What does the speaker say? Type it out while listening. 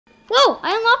Whoa,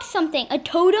 I unlocked something. A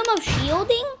totem of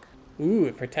shielding? Ooh,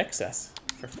 it protects us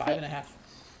for 5.5.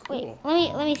 Cool. Cool.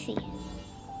 Wait, let me see. Nice.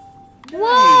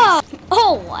 Whoa!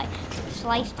 Oh, I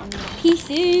sliced on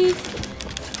pieces.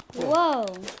 Whoa.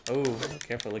 Oh,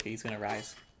 careful, look, he's gonna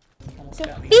rise. Almost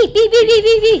got me.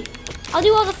 B. I'll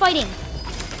do all the fighting.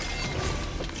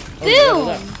 Oh, you leveled Boom!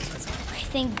 up. That's nice.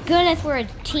 Thank goodness we're a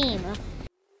team.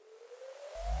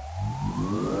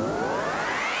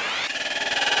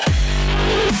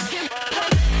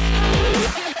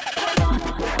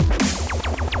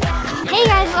 Hey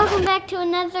guys, welcome back to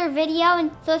another video,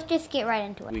 and so let's just get right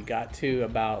into it. We got to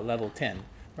about level 10.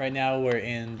 Right now we're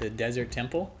in the desert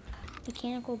temple.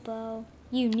 Mechanical bow,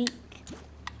 unique.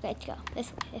 Let's go.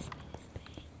 This way.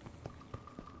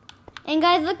 And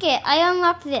guys, look it. I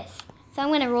unlocked this. So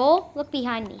I'm gonna roll. Look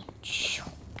behind me.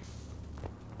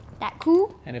 That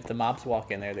cool? And if the mobs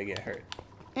walk in there, they get hurt.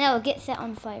 And it'll get set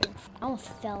on fire. I almost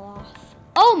fell off.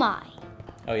 Oh my!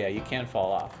 Oh yeah, you can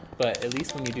fall off. But at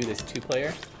least when you do this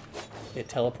 2-player, it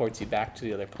teleports you back to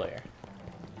the other player.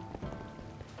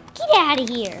 Get out of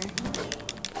here.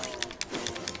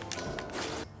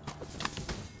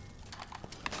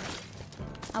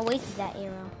 I wasted that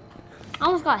arrow. I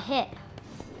almost got hit.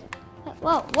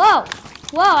 Whoa!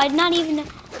 I did not even know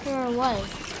where it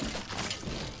was.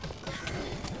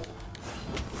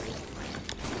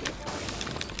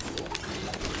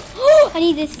 I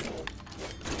need this.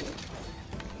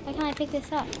 Why can't I pick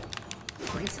this up?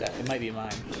 What is that? It might be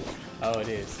mine. Oh, it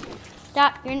is.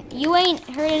 Stop! You ain't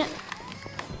hurting.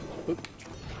 Oop.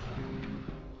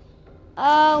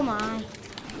 Oh my.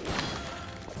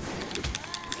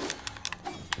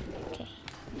 Okay.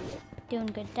 Doing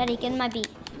good. Daddy, get in my beat.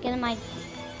 Get in my...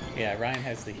 Yeah, Ryan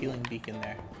has the healing beacon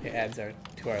there. It adds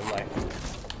to our life.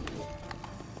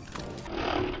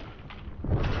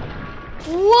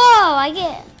 Whoa! I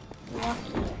get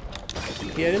lucky.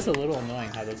 Yeah, it is a little annoying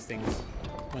how those things,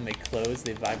 when they close,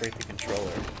 they vibrate the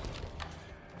controller.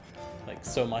 Like,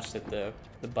 so much that the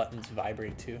buttons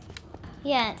vibrate too.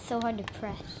 Yeah, it's so hard to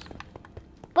press.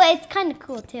 But it's kind of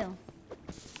cool too.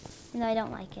 Even though I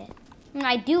don't like it.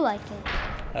 I do like it.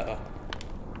 Uh-oh.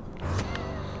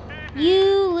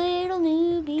 You little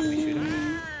newbie. Can we shoot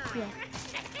him? Yeah.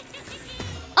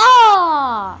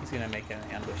 Oh! He's gonna make an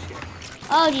ambush here.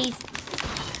 Oh, jeez.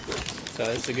 So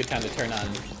it's a good time to turn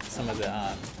on some of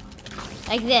the,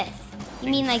 Like this. You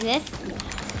mean like this?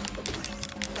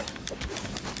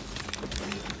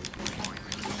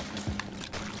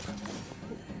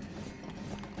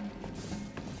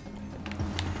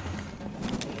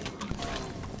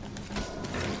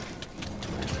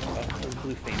 those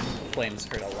blue flames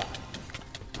hurt a lot.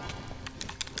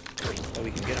 Oh,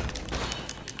 we can get him.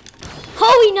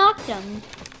 Oh, we knocked him.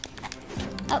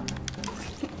 Oh.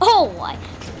 Oh, I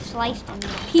sliced on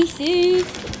pieces.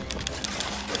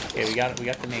 Okay, we got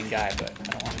the main guy, but I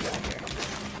don't want to get here.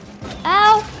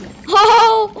 Ow!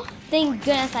 Oh! Thank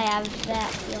goodness I have that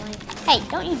feeling. Hey,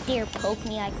 don't you dare poke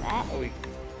me like that. Oh,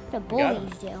 The got him.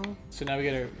 bullies do. So now we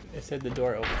gotta, it said the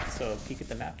door open, so peek at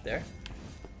the map there.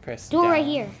 Press Door down. right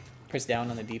here. Press down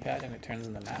on the D-pad and it turns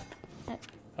on the map.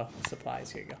 Oh,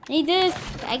 supplies, here you go. I need this.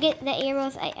 I get the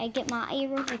arrows. I get my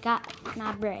arrows. I got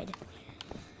my bread.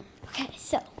 Okay,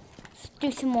 so let's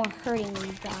do some more hurting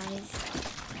these guys.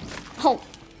 Oh,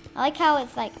 I like how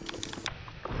it's like.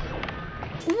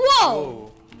 Whoa!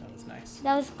 Oh, that was nice.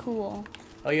 That was cool.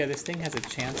 Oh yeah, this thing has a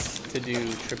chance to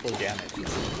do triple damage.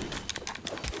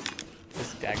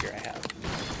 This dagger I have.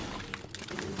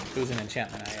 It was an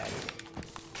enchantment I added.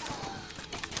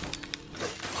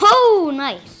 Oh,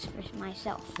 nice for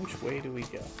myself. Which way do we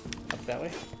go? Up that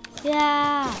way?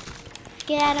 Yeah.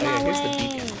 Get out of Oh yeah, my here's way. the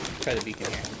beacon. Try the beacon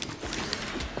here.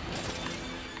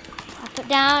 I'll put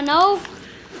down. No.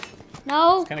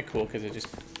 No. It's kind of cool because it just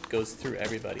goes through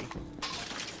everybody.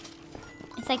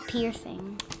 It's like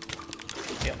piercing.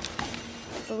 Yep.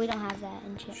 But we don't have that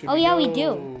in chip. Should Oh yeah, we go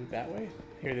do. that way?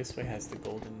 Here, this way has the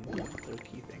golden little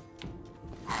key thing.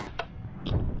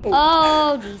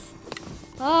 Oh jeez.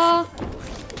 Oh.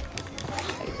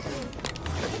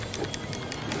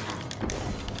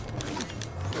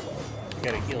 You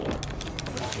gotta heal up.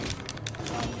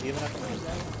 Do you have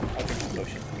enough? I'll drink the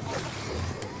potion.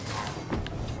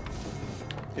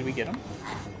 Did we get him?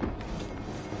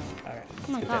 Alright.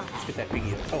 Oh my gosh. Let's get that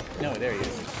biggie. Oh, no, there he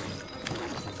is.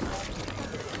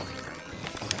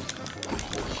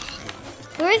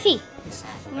 Where is he?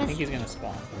 I think he's gonna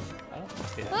spawn. I don't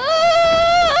see him.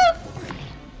 Ah!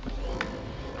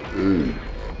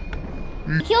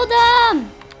 Killed him!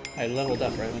 I leveled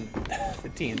up right when the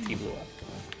TNT blew up.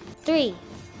 3,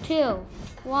 2,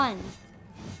 1.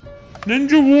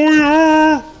 Ninja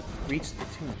Warrior! Reach the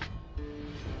tomb.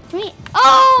 3.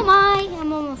 Oh my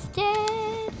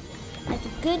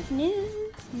That's good news.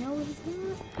 No, it's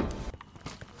not.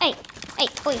 Hey, hey,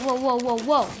 wait, whoa, whoa, whoa,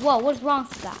 whoa, whoa. What's wrong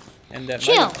with that? And that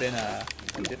Chill. might have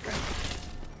been different.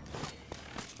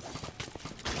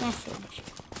 Message.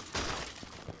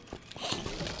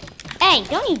 Hey,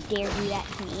 don't you dare do that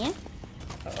to me.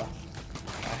 Uh-oh.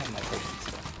 I have my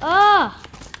potions. Oh.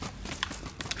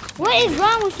 What is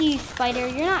wrong with you, spider?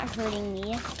 You're not hurting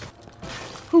me.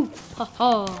 Hoo, ha,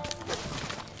 ha.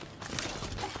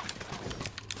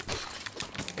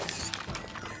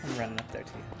 I'm running up there to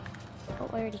you. Oh,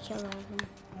 I already killed all of them.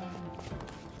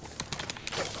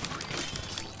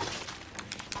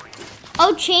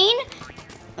 Oh, chain?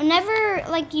 Whenever,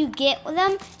 like, you get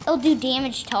them, it'll do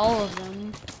damage to all of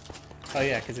them. Oh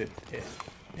yeah, because it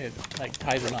like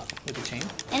ties them up with the chain.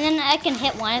 And then I can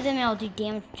hit one of them and I'll do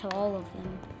damage to all of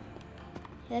them.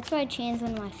 That's why chain's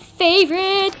one of my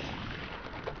favorites.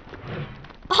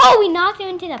 Oh, we knocked him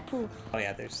into that pool. Oh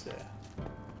yeah, there's the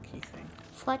key thing.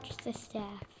 Fetch the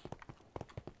staff.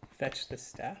 Fetch the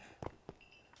staff?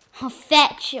 Oh,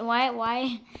 fetch.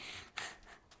 Why?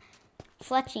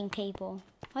 Fletching people.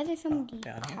 Why is there so many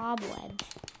down here? cobwebs?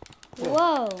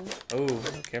 Whoa. Oh,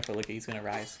 careful, look, he's gonna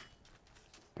rise.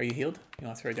 Are you healed? You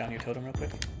want to throw down your totem real quick?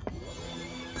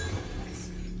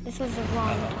 This was the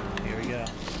wrong time. Here we go.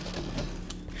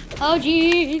 Oh,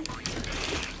 geez.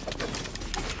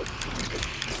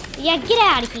 Yeah, get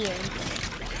out of here.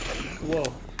 Whoa.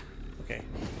 Okay,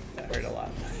 that hurt a lot.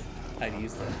 I'd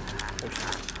use the potion.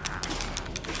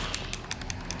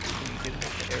 Can you get him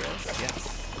with the arrows?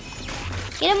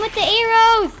 Yes. Get him with the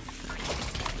arrows.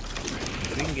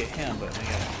 So we can get him, but we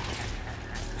gotta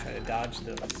try to dodge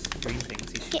those green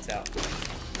things he shoots out.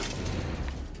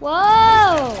 Whoa.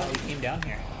 Oh, he came down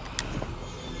here.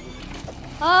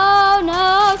 Oh,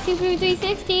 no. Super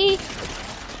 360.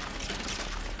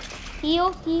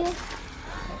 Heal, heal.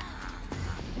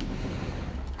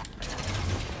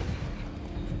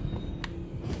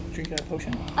 Drink a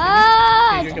potion? Ah!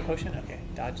 Can you drink a potion? Okay,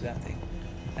 dodge that thing.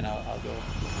 And I'll go.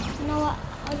 You know what?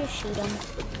 I'll just shoot him.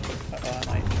 Uh-oh, I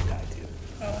might die too.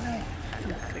 Oh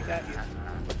no. They got you.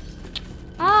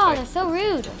 Oh, they're so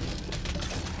rude.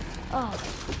 Oh,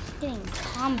 getting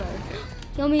comboed.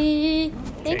 Yummy.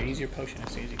 Okay, use your potion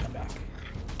as soon as you come back.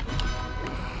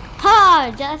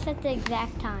 Ha! Just at the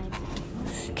exact time.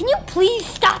 Can you please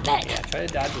stop it? Yeah, try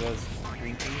to dodge those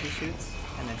green things he shoots,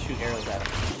 and then shoot arrows at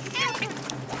him.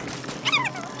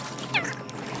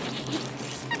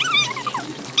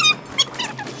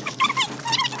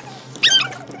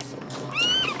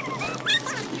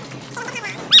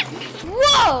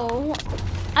 Whoa!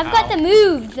 I've got the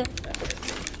moves.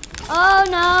 Oh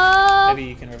no! Maybe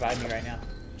you can revive me right now.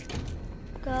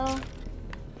 Go.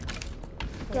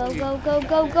 Go, go, go,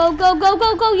 go, go, go, go,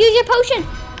 go, go! Use your potion!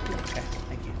 Okay,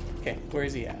 thank you. Okay, where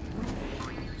is he at?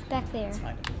 It's back there. Let's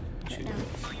find him. Shoot him.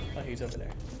 Oh, he's over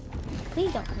there.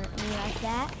 Please don't hurt me like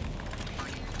that.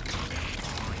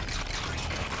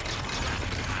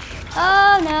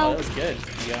 Oh Oh, no! that was good.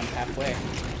 You got him halfway.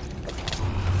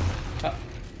 Oh,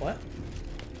 what?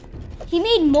 He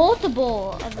made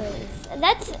multiple of those.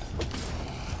 That's...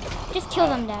 Just kill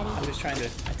them, Daddy. I'm just trying to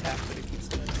attack, but it keeps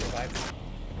doing revive.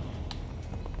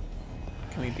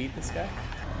 Can we beat this guy?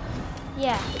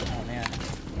 Yeah. Oh man.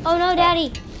 Oh no,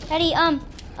 Daddy. Daddy,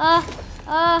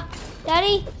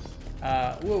 Daddy.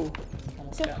 Whoa.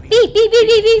 Almost got me.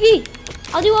 Beep.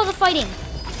 I'll do all the fighting.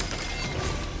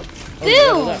 Oh, you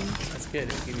leveled up. Boom. That's good.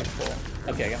 It'll give you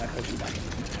full. Okay, I got my potion back.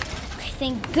 Okay,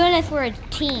 thank goodness we're a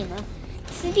team.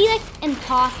 This would be like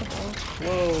impossible.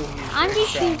 Whoa. I'm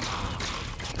just shooting.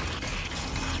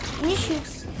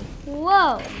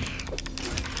 Whoa.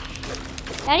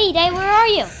 Daddy, where are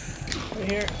you?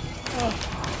 Right here. Oh.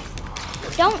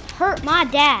 Don't hurt my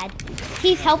dad.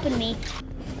 He's helping me.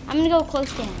 I'm gonna go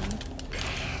close to him.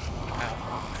 Ow.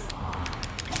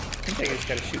 I think I just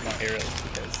gotta shoot more arrows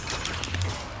because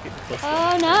getting close to him.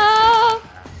 Oh no!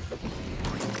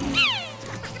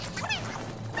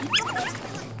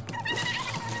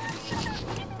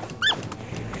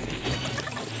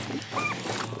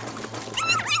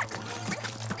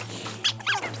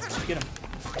 Get him.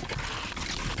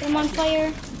 I'm on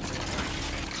fire.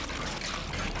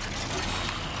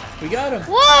 We got him.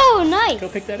 Whoa, nice. Go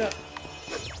pick that up.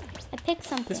 I picked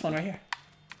something. This one right here.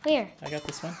 Where? I got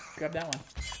this one. Grab that one.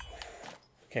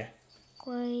 Okay.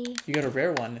 Wait. You got a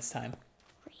rare one this time.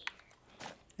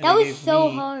 And That they was gave so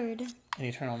me hard. An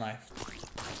eternal knife.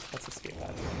 Let's escape out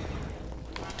of here.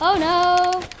 Oh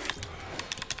no.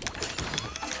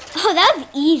 Oh, that was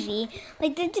easy.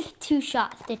 Like, there's just 2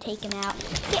 shots to take him out.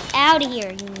 Get out of here,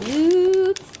 you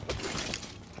noobs.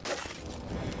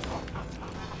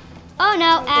 Oh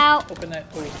no, ow. Open that.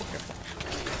 Oh, careful.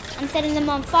 I'm setting them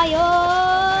on fire.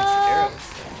 Nice arrows.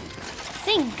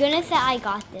 Thank goodness that I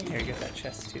got this. Here, get that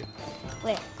chest too.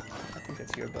 Where? I think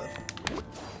that's your bow.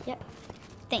 Yep.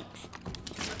 Thanks.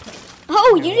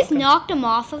 Oh, You're you just welcome. knocked him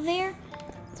off of there?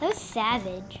 That was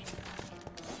savage.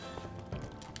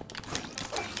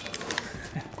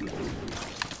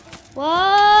 Whoa,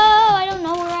 I don't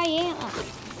know where I am. Oh.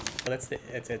 Oh, that's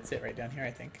it right down here,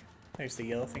 I think. There's the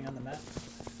yellow thing on the map.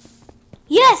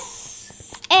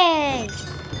 Yes! Hey!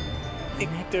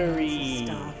 Victory!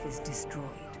 Staff is destroyed.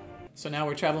 So now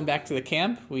we're traveling back to the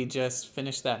camp. We just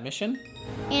finished that mission.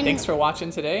 And Thanks for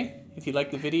watching today. If you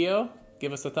liked the video,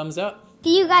 give us a thumbs up.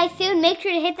 see you guys soon. Make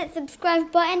sure to hit that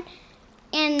subscribe button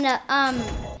and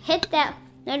hit that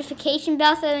notification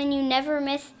bell so then you never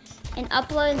miss an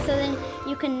upload and so then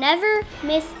you can never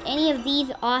miss any of these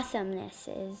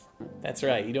awesomenesses. That's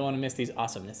right. You don't want to miss these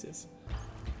awesomenesses.